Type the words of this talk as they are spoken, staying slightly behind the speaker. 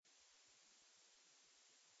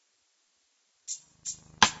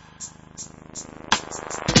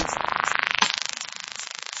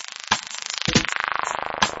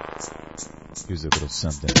Here's a little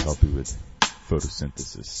something to help you with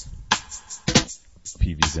photosynthesis.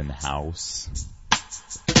 PV's in the house.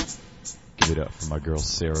 Give it up for my girl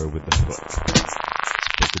Sarah with the hook. Let's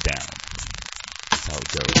break it down. That's how it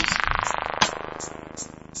goes.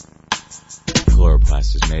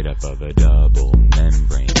 Chloroplast is made up of a double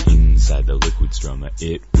membrane. Inside the liquid stroma,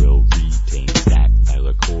 it will retain that.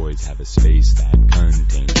 Thylakoids have a space that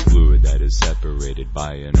contains fluid that is separated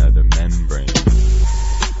by another membrane.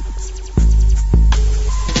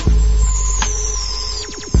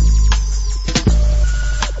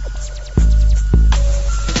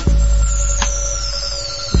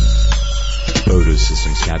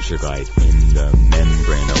 Photosystems capture light in the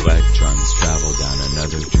membrane. Electrons travel down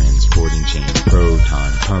another transporting chain.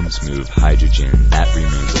 Proton pumps move hydrogen. That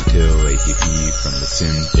remains until ATP from the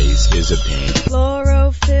synthase is obtained.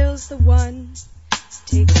 Chlorophyll's the one,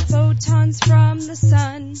 takes photons from the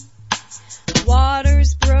sun.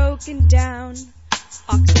 Water's broken down,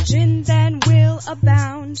 oxygen then will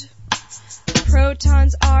abound.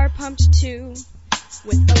 Protons are pumped too,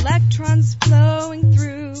 with electrons flowing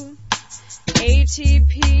through.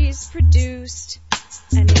 ATP's produced,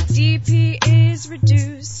 and ADP is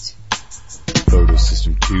reduced.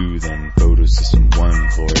 Photosystem 2, then photosystem 1.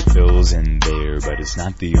 Chlorophyll's in there, but it's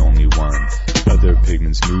not the only one. Other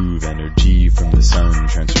pigments move energy from the sun,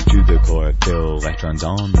 transfer to the chlorophyll, electrons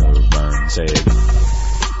on the run. Say it.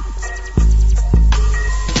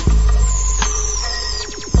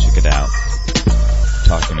 Check it out.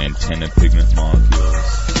 Talking antenna pigment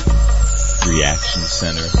molecules. Reaction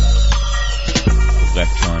center.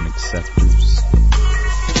 Electron acceptors,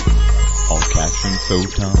 all capturing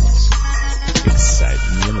photons,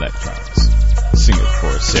 exciting the electrons. Sing it for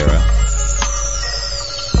us, Sarah.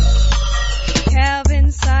 Calvin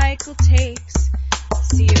cycle takes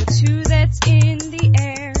CO2 that's in the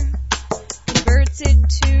air, converts it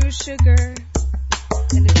to sugar,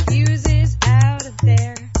 and it fuses out of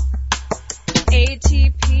there.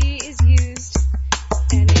 ATP is used,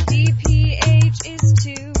 and ADPH is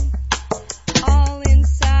too. All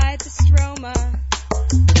inside the stroma.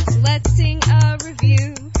 Let's sing a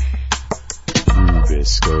review.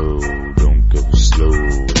 Rubisco, don't go slow,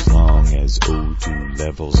 as long as O2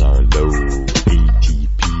 levels are low.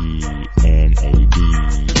 ATP, NAD,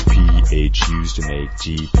 pH used to make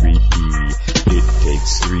G3P. It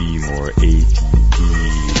takes 3 more ATP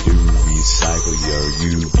to recycle your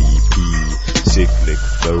UBP. Cyclic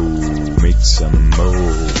flow, make some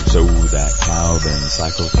more, so that Calvin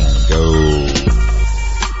cycle can go.